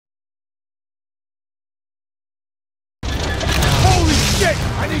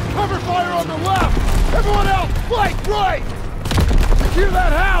on the left! Everyone else, flank right! Secure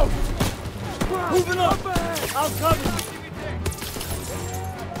that house! Moving up! I'll cover you!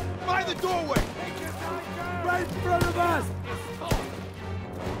 By the doorway! Right in front of us!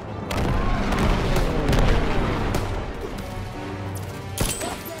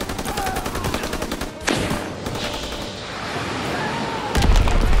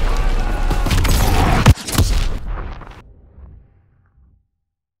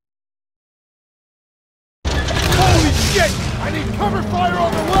 Holy shit! I need cover fire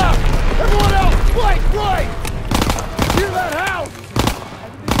on the left! Everyone else, flank right! Secure that house!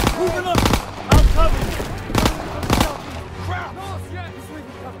 Moving up! I'll cover you! Crap!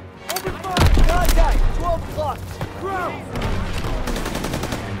 Open fire! Contact! 12 o'clock! Crowd!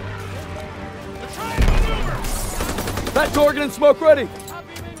 They're trying to maneuver! That's organ and smoke ready!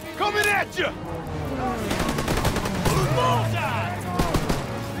 Coming at you! Bullseye!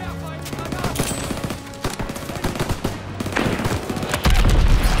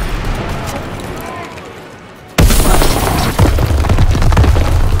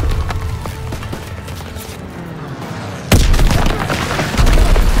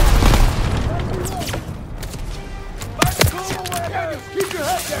 Keep your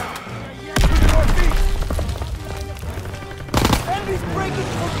head down! To the northeast! Enemies breaking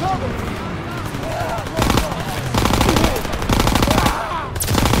for cover!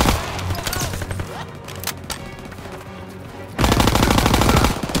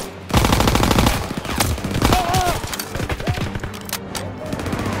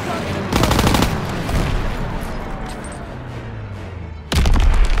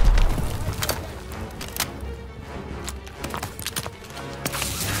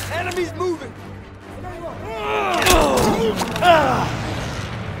 Enemies moving!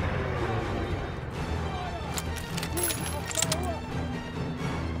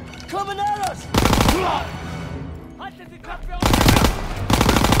 Coming at us!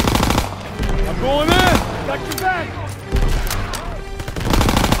 I'm going in! Got your back!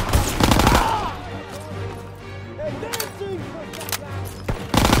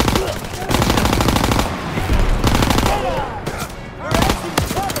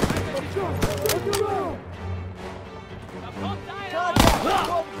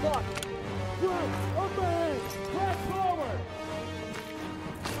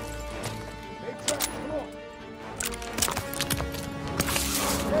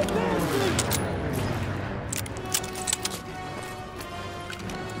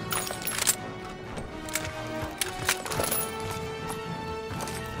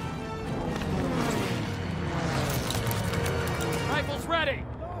 Rifles ready!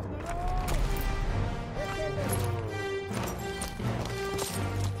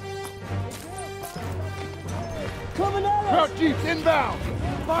 Coming at us! Crouch jeeps inbound!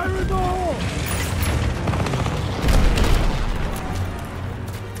 Fire in the hole!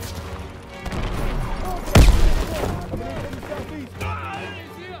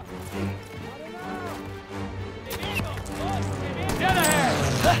 Dead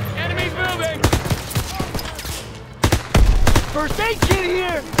ahead! Enemies moving! First aid kit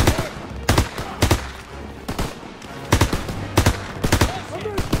here!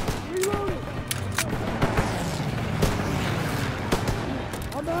 Reloading!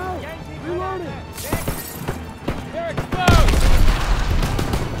 I'm out! Reloading! They're exposed!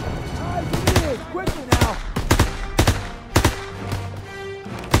 Eyes in ears! Quickly now!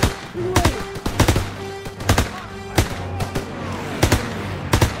 Reloading!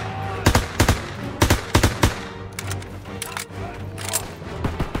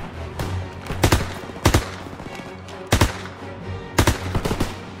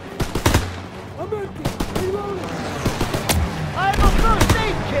 I'm empty! Reloading! I have a first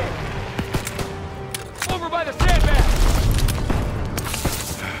aid kit! Over by the sandbag!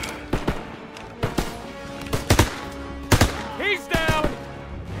 He's down!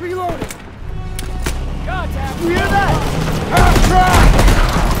 Reloading! Contact! You hear that? Half track!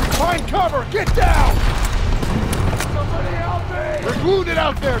 Find cover! Get down! Somebody help me! There's wounded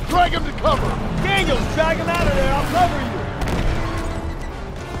out there! Drag him to cover! Daniels, drag him out of there! I'll cover you!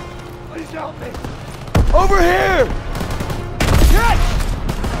 Please help me! Over here! Catch!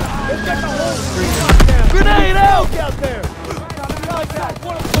 They've got the whole street locked down! Grenade out! Out there! Contact!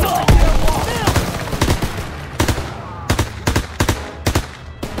 One of them!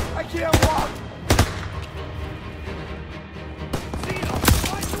 I can't walk!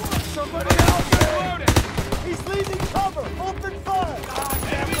 Somebody help me! He's leaving cover! Open fire!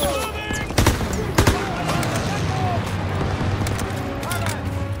 Enemies moving!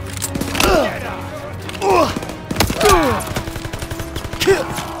 Get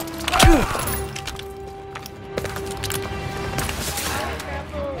out!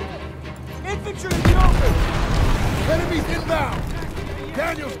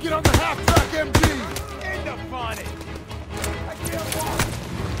 Daniels, get on the half-track MG! End up on it! I can't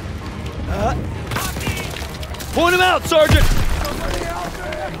walk! Point him out, Sergeant! Somebody out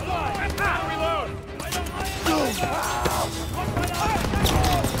there! Reload!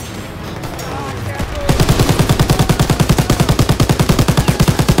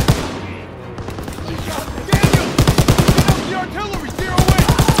 Daniels! Get up the artillery! Zero away!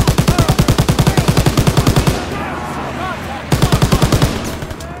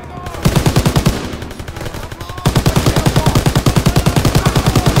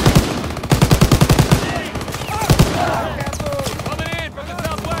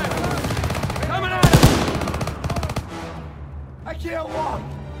 Can't walk!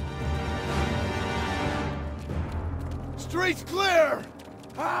 Street's clear!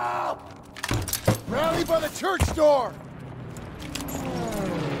 Help! Rally by the church door!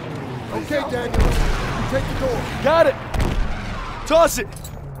 Okay, Daniel. You take the door. Got it! Toss it!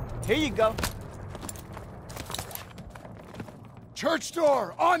 Here you go. Church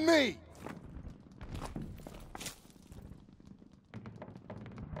door, on me!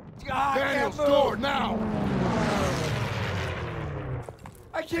 Daniel's door, now!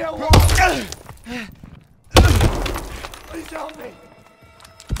 I can't walk! Please help me!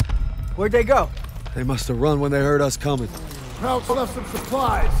 Where'd they go? They must have run when they heard us coming. Krauts left some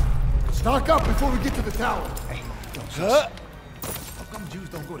supplies. Stock up before we get to the tower. Hey, Huh? how come Jews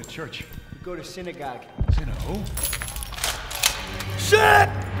don't go to church? We go to synagogue. Who? Shit!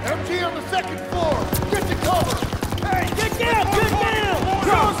 MG on the second floor! Get to cover! Hey, get down! Get down!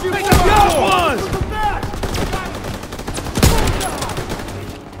 Cross, you Got one!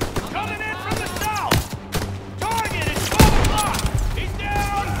 Coming in from the south! Target is 12 o'clock! He's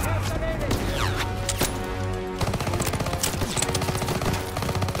down!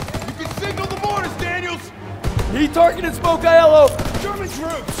 You can signal the mortars, Daniels! He targeted Smoke Aiello! German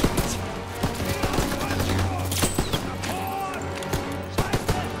troops!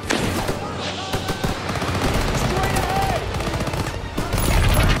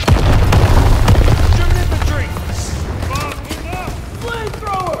 German infantry!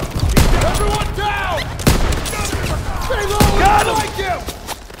 Flamethrower! Everyone down! Stay low! Got him! Like him!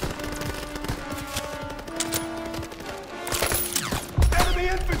 Enemy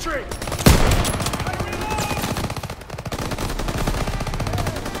infantry!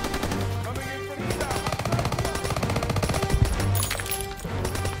 Coming in from the south.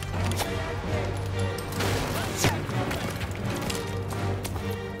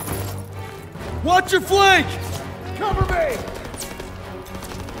 Watch your flank! Cover me!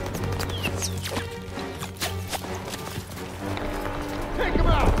 Take him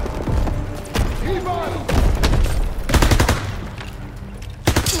out! Heave on him!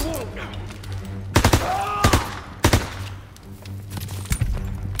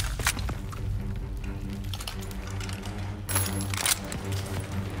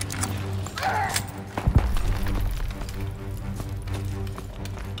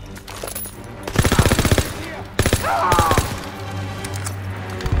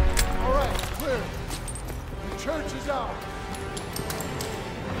 All right, clear. The church is out.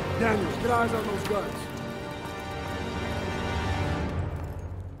 Daniels, get eyes on those guns.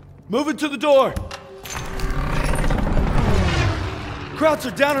 Moving to the door! Krauts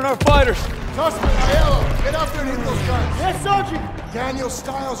are down on our fighters! Zussman, Aiello, get up there and hit those guns. Yes, Sergeant! Daniel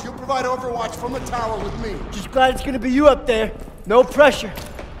Stiles, you provide overwatch from the tower with me. Just glad it's gonna be you up there. No pressure.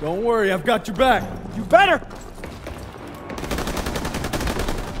 Don't worry, I've got your back. You better!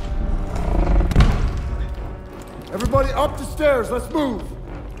 Everybody up the stairs, let's move.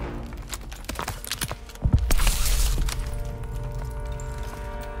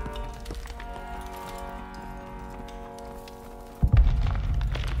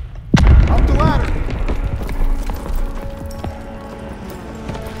 Up the ladder.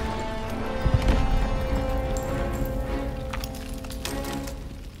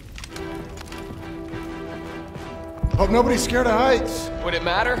 Hope nobody's scared of heights. Would it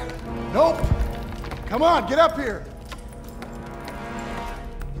matter? Nope. Come on, get up here.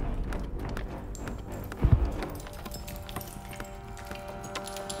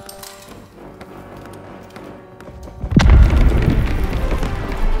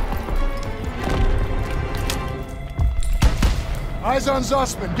 Eyes on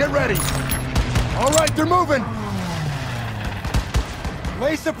Zussman. Get ready. All right, they're moving.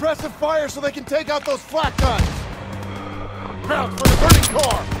 Lay suppressive fire so they can take out those flak guns. Krauts for the burning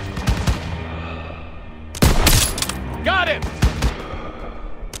car. Got him!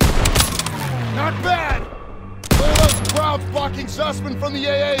 Not bad. Clear those crowds blocking Zussman from the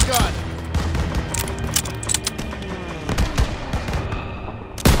AA gun.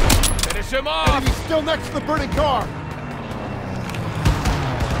 him off! Enemy's still next to the burning car!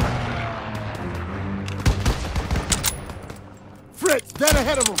 Fritz, dead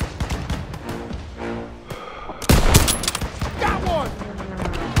ahead of him! Got one!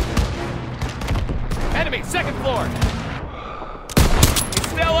 Enemy, second floor! He's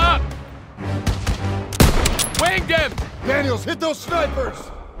still up! Winged him! Daniels, hit those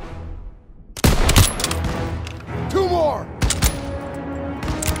snipers! 2 more!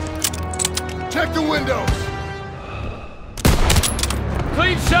 Check the windows!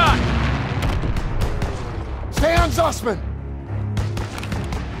 Clean shot! Stay on Zussman!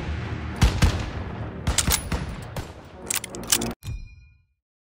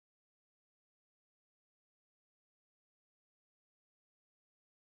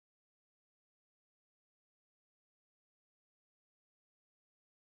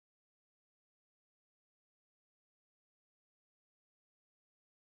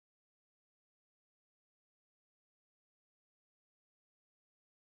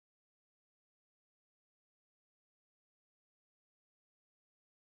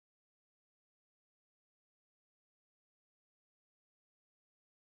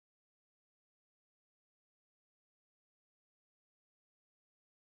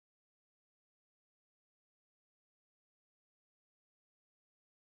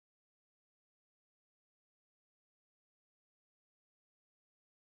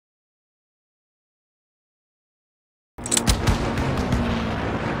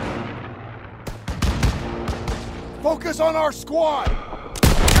 Focus on our squad!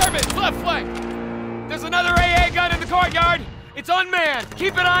 German, left flank! There's another AA gun in the courtyard! It's unmanned!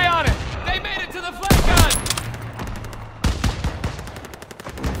 Keep an eye on it! They made it to the flank gun!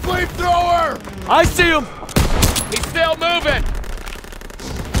 Flamethrower! I see him! He's still moving!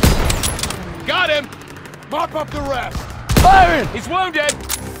 Got him! Mop up the rest! Firing! He's wounded!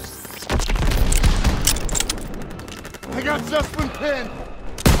 I got Zussman pinned!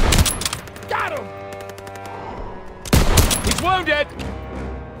 Got him! He's wounded!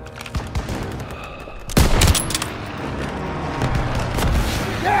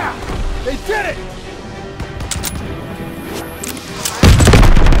 Yeah! They did it!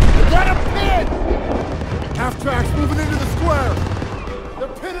 They got him pinned! Half-track's moving into the square!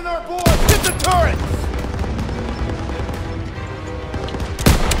 They're pinning our boys! Hit the turrets!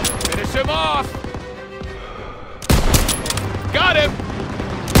 Finish him off! Got him!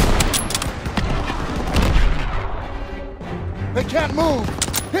 They can't move!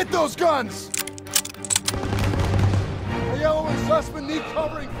 Hit those guns! The Yellow and Zussman need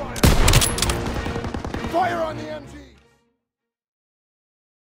covering fire! Fire on the MG!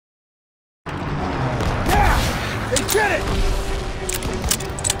 Yeah! They did it!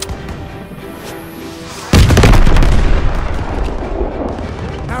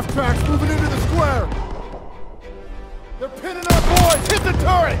 Half-track's moving into the square! They're pinning our boys! Hit the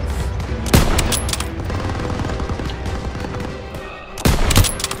turrets!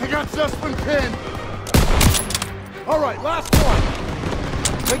 They got Zussman pinned! Alright, last one!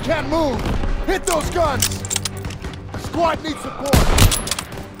 They can't move! Hit those guns! The squad needs support!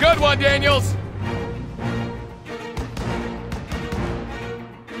 Good one, Daniels!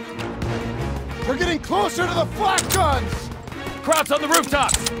 They're getting closer to the flak guns! Krauts on the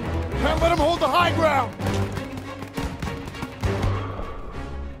rooftops! Can't let them hold the high ground!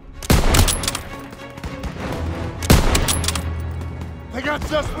 They got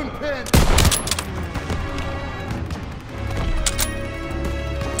Zussman pinned!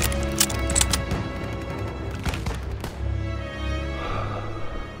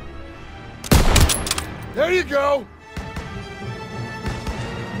 There you go!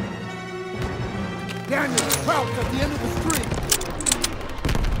 Daniel, Krauts at the end of the street!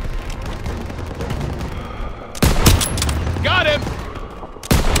 Got him!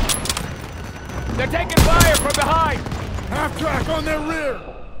 They're taking fire from behind! Half-track on their rear!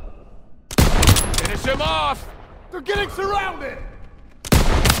 Finish him off! They're getting surrounded!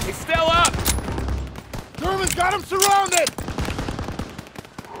 He's still up! German's got him surrounded!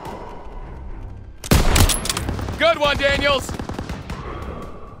 Good one, Daniels!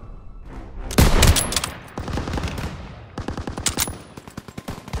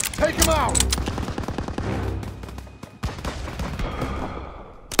 Take him out!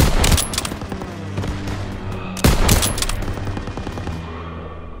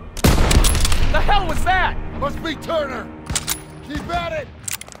 The hell was that? Must be Turner! Keep at it!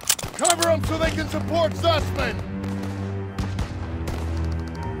 Cover them so they can support Zussman!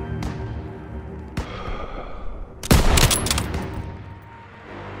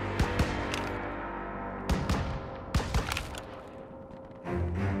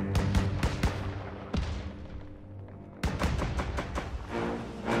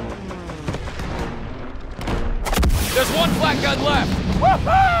 There's one flak gun left.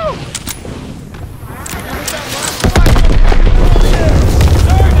 Woohoo!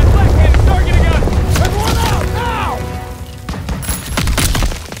 Sorry, that flak cannon's targeting us. Everyone out, now!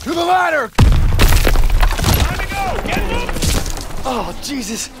 To the ladder! Time to go. Get them. Oh,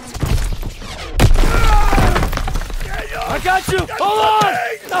 Jesus. I got you! Hold on!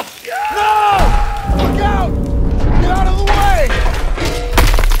 No! Look out! Get out of the way!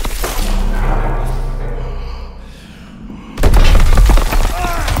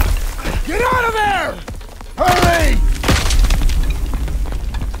 Get out of there! Hurry!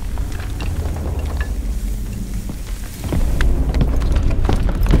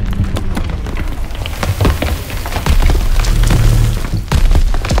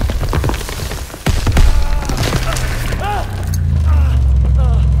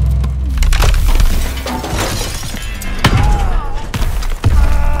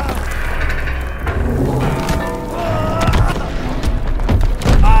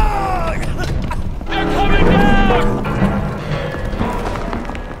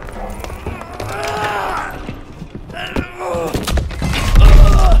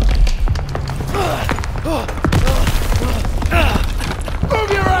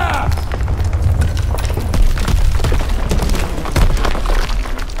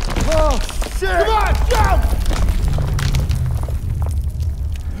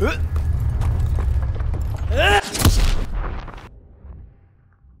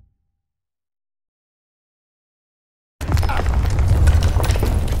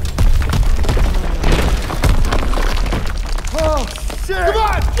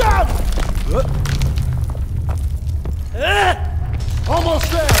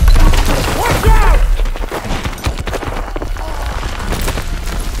 Almost there! Watch out!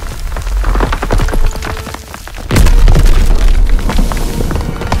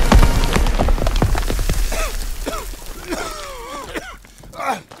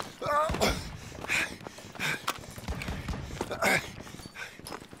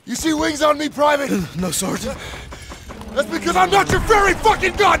 You see wings on me, Private? No, Sergeant. That's because I'm not your fairy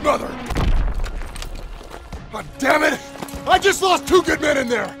fucking godmother! God damn it! I just lost 2 good men in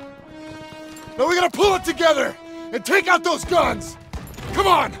there! Now we gotta pull it together and take out those guns! Come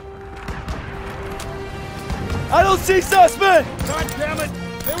on! I don't see suspect! God damn it!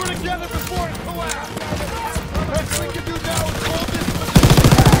 They were together before it collapsed! Best we can do now is hold this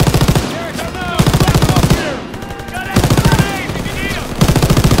position! Here, come now! Slap them up here! Got extra grenades if you need them.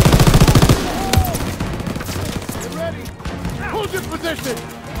 Get ready! Hold this position!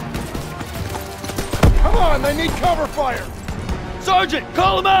 Come on, they need cover fire! Sergeant,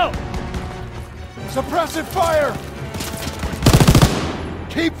 call him out! Suppressive fire!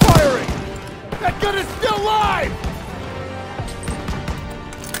 Keep firing! That gun is still live!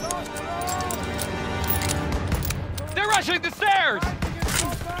 They're rushing the stairs.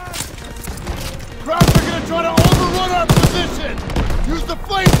 Krauts are gonna try to overrun our position! Use the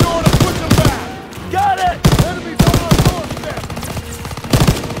flamethrower to push them back! Got it! Enemies on our doorstep!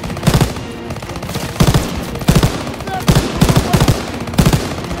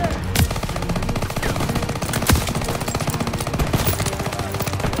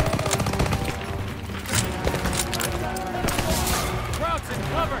 Krauts in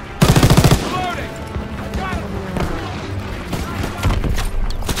cover. Loading. Got him!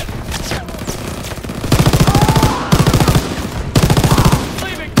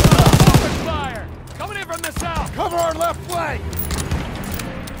 Leaving. Open fire. Coming in from the south. Cover our left flank!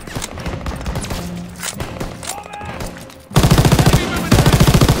 Enemy moving ahead.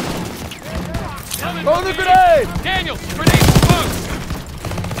 Throw the grenade! Daniels, grenade close.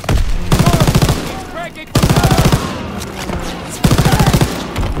 Cranking for cover.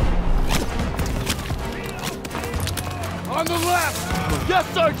 On the left! Yes,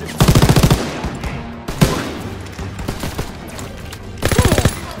 Sergeant!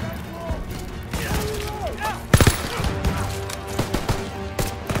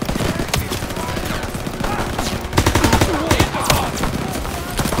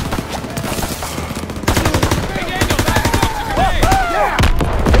 Hey, Daniels, I smoked a grenade. Yeah!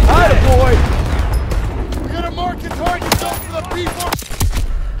 Atta boy! We gotta mark the target zone for the people!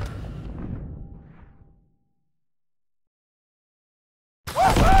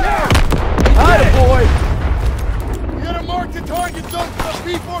 Atta boy! We gotta mark the target zone for the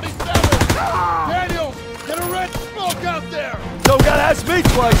P-47! Daniels, get a red smoke out there! Don't gotta ask me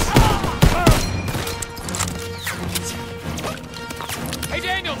twice! Hey,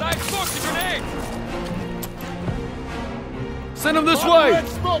 Daniels, I smoked a grenade. Send him this On the way! red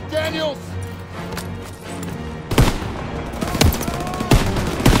smoke, Daniels!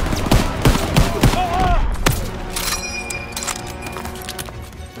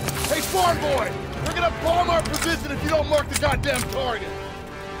 convoy! We're gonna bomb our position if you don't mark the goddamn target!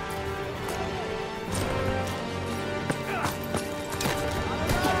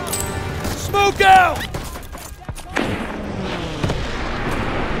 Smoke out!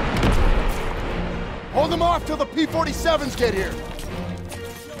 Hold them off till the P-47s get here!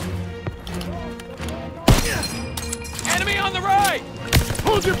 Enemy on the right!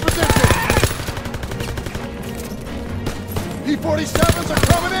 Hold your position! P-47s are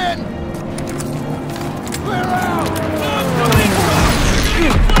coming in! Clear out!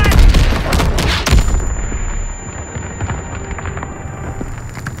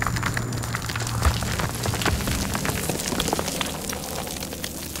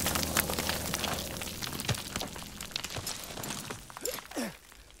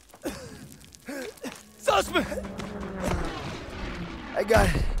 Suspect! I got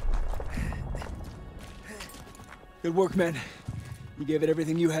it. Good work, man. You gave it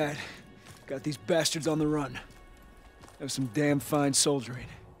everything you had. Got these bastards on the run. That was some damn fine soldiering.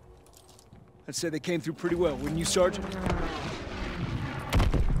 I'd say they came through pretty well, wouldn't you, Sergeant?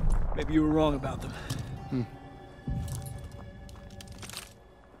 Maybe you were wrong about them. You've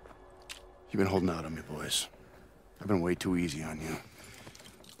been holding out on me, boys. I've been way too easy on you.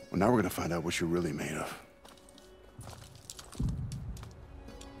 Well, now we're gonna find out what you're really made of.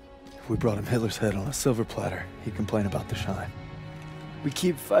 If we brought him Hitler's head on a silver platter, he'd complain about the shine. We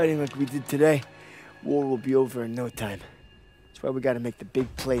keep fighting like we did today, war will be over in no time. That's why we gotta make the big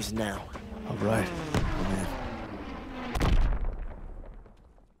plays now. All right. Oh, man.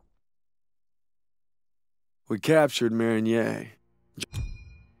 We captured Marigny.